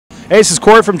Hey, this is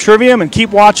Corey from Trivium, and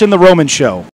keep watching The Roman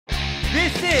Show.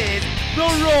 This is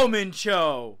The Roman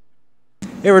Show.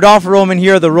 Hey, Rodolfo Roman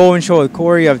here, The Roman Show with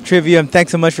Corey of Trivium.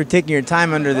 Thanks so much for taking your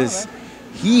time under this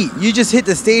heat. You just hit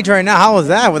the stage right now. How was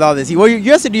that with all this heat? Well,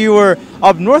 yesterday you were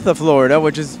up north of Florida,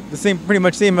 which is the same, pretty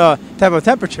much same type of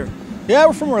temperature. Yeah,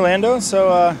 we're from Orlando,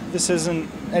 so this isn't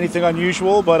anything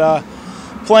unusual, but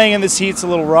playing in this heat's a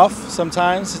little rough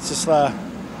sometimes. It's just a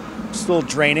little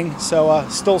draining, so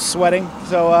still sweating.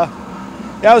 So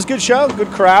yeah, it was a good show, good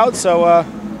crowd. So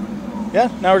yeah,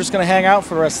 now we're just gonna hang out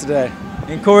for the rest of the day.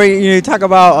 And Corey, you talk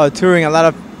about touring. A lot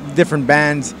of different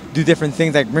bands do different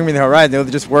things, like Bring Me the Horizon. They're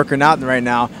just working out right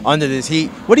now under this heat.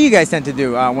 What do you guys tend to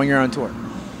do when you're on tour?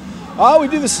 We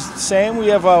do the same. We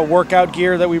have workout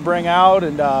gear that we bring out,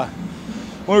 and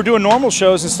when we're doing normal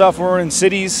shows and stuff, when we're in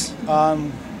cities,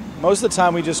 most of the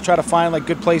time we just try to find like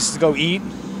good places to go eat.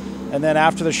 And then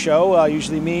after the show,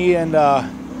 usually me and a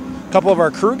couple of our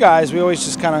crew guys, we always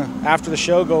just kind of, after the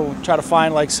show, go try to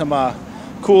find like some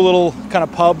cool little kind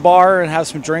of pub bar and have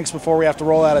some drinks before we have to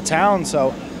roll out of town.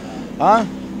 So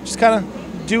just kind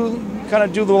of do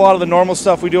a lot of the normal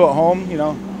stuff we do at home, you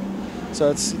know. So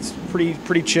it's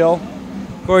pretty chill.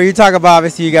 Corey, you talk about,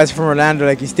 obviously you guys are from Orlando,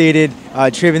 like you stated,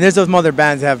 Trivium. There's those other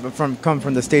bands that have come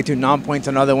from the state too. Non-Point's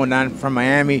another one from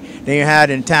Miami. Then you had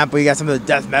in Tampa, you got some of the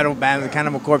death metal bands, the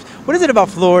Cannibal Corpse. What is it about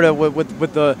Florida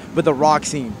with the rock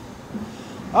scene?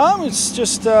 It's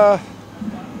just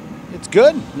it's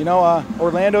good. You know,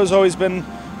 Orlando's always been,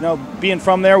 you know, being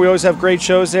from there, we always have great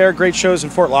shows there. Great shows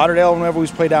in Fort Lauderdale whenever we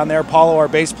play down there. Paulo, our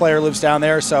bass player, lives down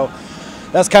there, so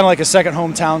that's kind of like a second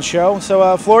hometown show.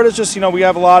 So Florida's just, you know, we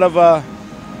have a lot of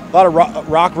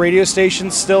rock radio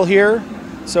stations still here,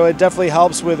 so it definitely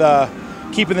helps with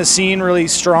keeping the scene really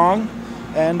strong.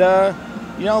 And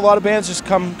you know, a lot of bands just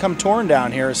come touring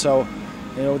down here, so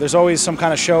you know, there's always some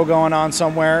kind of show going on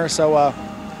somewhere. So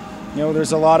you know,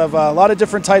 there's a lot of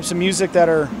different types of music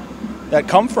that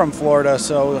come from Florida.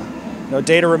 So you know,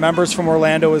 Data Remembers from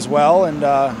Orlando as well, and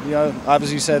you know,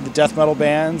 obviously you said the death metal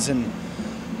bands, and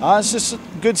it's just a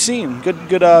good scene,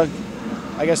 good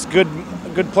I guess good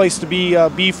place to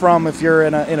be from if you're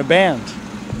in a band.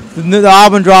 The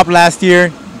album dropped last year,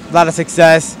 a lot of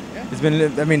success. It's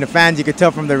been, I mean, the fans, you could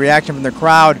tell from the reaction from the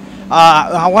crowd.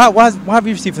 What have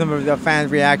you received from the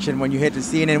fans' reaction when you hit the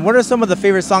scene, and what are some of the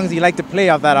favorite songs you like to play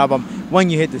off that album when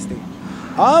you hit the stage?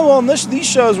 Well, in these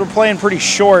shows we're playing pretty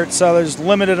short, so there's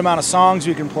limited amount of songs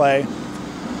we can play.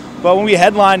 But when we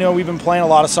headline, you know, we've been playing a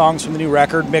lot of songs from the new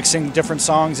record, mixing different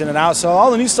songs in and out. So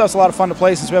all the new stuff's a lot of fun to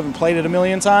play since we haven't played it a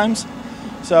million times.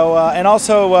 So and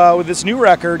also with this new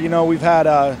record, you know, we've had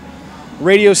a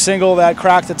radio single that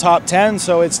cracked the top 10.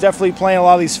 So it's definitely playing a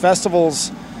lot of these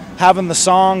festivals, having the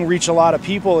song reach a lot of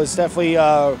people. It's definitely,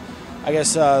 I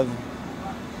guess,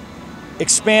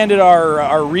 expanded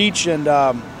our reach, and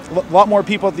a lot more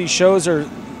people at these shows are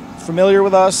familiar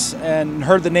with us and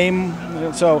heard the name. You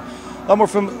know, so a lot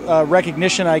more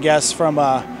recognition, I guess, from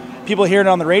people hearing it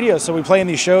on the radio. So we play in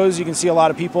these shows, you can see a lot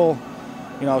of people,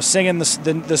 you know, singing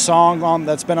the song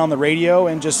that's been on the radio,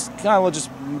 and just kind of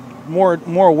just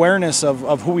more awareness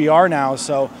of who we are now.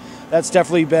 So that's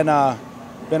definitely been a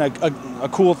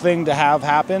cool thing to have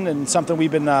happen, and something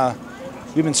we've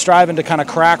been striving to kind of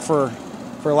crack for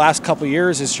the last couple of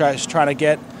years, is trying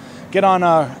to get on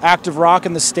active rock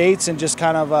in the States and just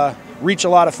kind of reach a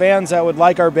lot of fans that would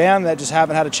like our band that just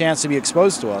haven't had a chance to be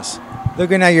exposed to us.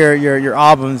 Looking at your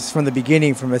albums from the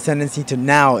beginning, from Ascendancy to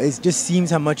now, it just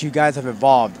seems how much you guys have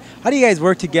evolved. How do you guys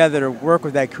work together to work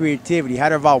with that creativity? How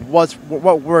to evolve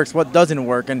what works, what doesn't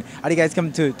work, and how do you guys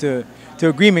come to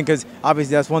agreement? Because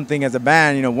obviously that's one thing as a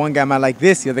band, you know, one guy might like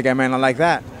this, the other guy might not like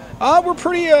that. We're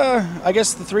pretty, I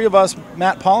guess the three of us,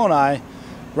 Matt, Paul, and I,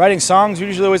 writing songs, we're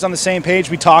usually always on the same page.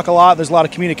 We talk a lot. There's a lot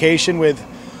of communication with,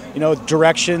 you know,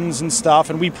 directions and stuff,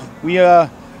 and we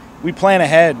plan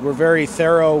ahead. We're very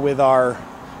thorough with our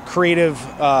creative,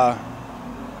 I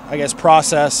guess,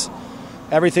 process.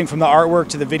 Everything from the artwork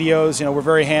to the videos, you know, we're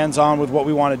very hands-on with what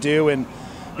we want to do. And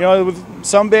you know, with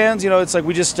some bands, you know, it's like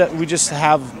we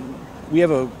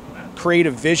have a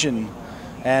creative vision,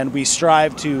 and we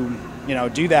strive to, you know,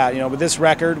 do that. You know, with this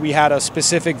record, we had a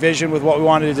specific vision with what we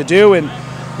wanted to do, and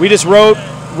we just wrote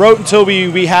until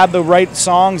we had the right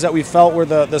songs that we felt were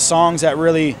the songs that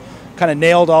really kind of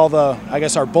nailed all the, I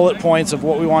guess, our bullet points of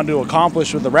what we wanted to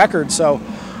accomplish with the record. So,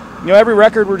 you know, every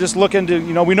record we're just looking to,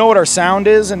 you know, we know what our sound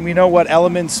is, and we know what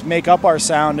elements make up our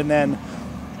sound, and then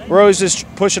we're always just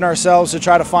pushing ourselves to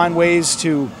try to find ways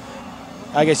to,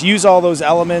 I guess, use all those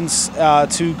elements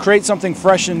to create something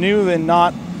fresh and new, and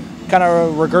not kind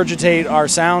of regurgitate our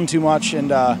sound too much.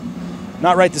 And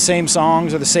not write the same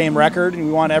songs or the same record. We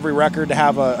want every record to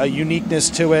have a uniqueness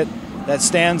to it that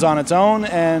stands on its own.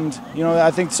 And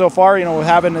I think so far, with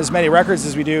having as many records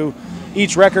as we do,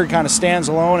 each record kind of stands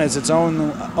alone as its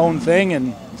own thing,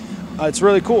 and it's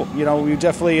really cool. We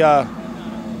definitely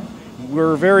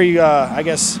we're very I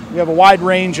guess we have a wide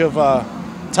range of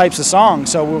types of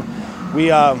songs, so we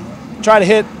try to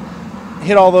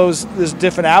hit all those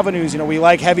different avenues. We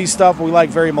like heavy stuff, but we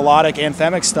like very melodic,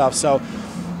 anthemic stuff. So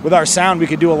with our sound, we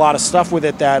could do a lot of stuff with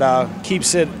it that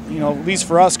keeps it, at least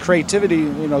for us, creativity,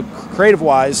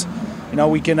 creative-wise,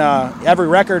 we can every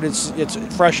record it's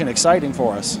fresh and exciting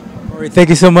for us. Corey, thank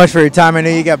you so much for your time. I know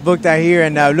you got booked out here,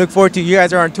 and look forward to you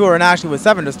guys are on tour and actually with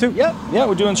Seven Dust too. Yeah,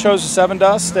 we're doing shows with Seven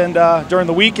Dust, and during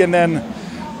the week, and then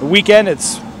the weekend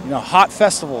it's hot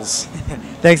festivals.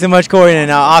 Thanks so much, Corey,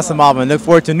 and awesome album. Look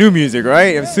forward to new music,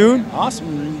 right? Soon?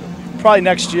 Awesome. Probably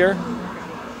next year.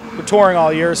 We're touring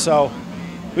all year, so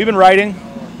we've been writing.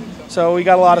 So we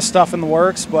got a lot of stuff in the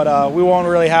works, but we won't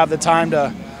really have the time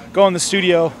to go in the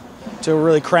studio to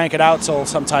really crank it out till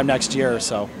sometime next year.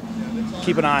 So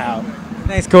keep an eye out.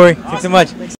 Thanks, Corey. Awesome. Thanks so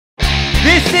much.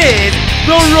 This is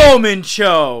The Roman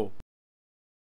Show.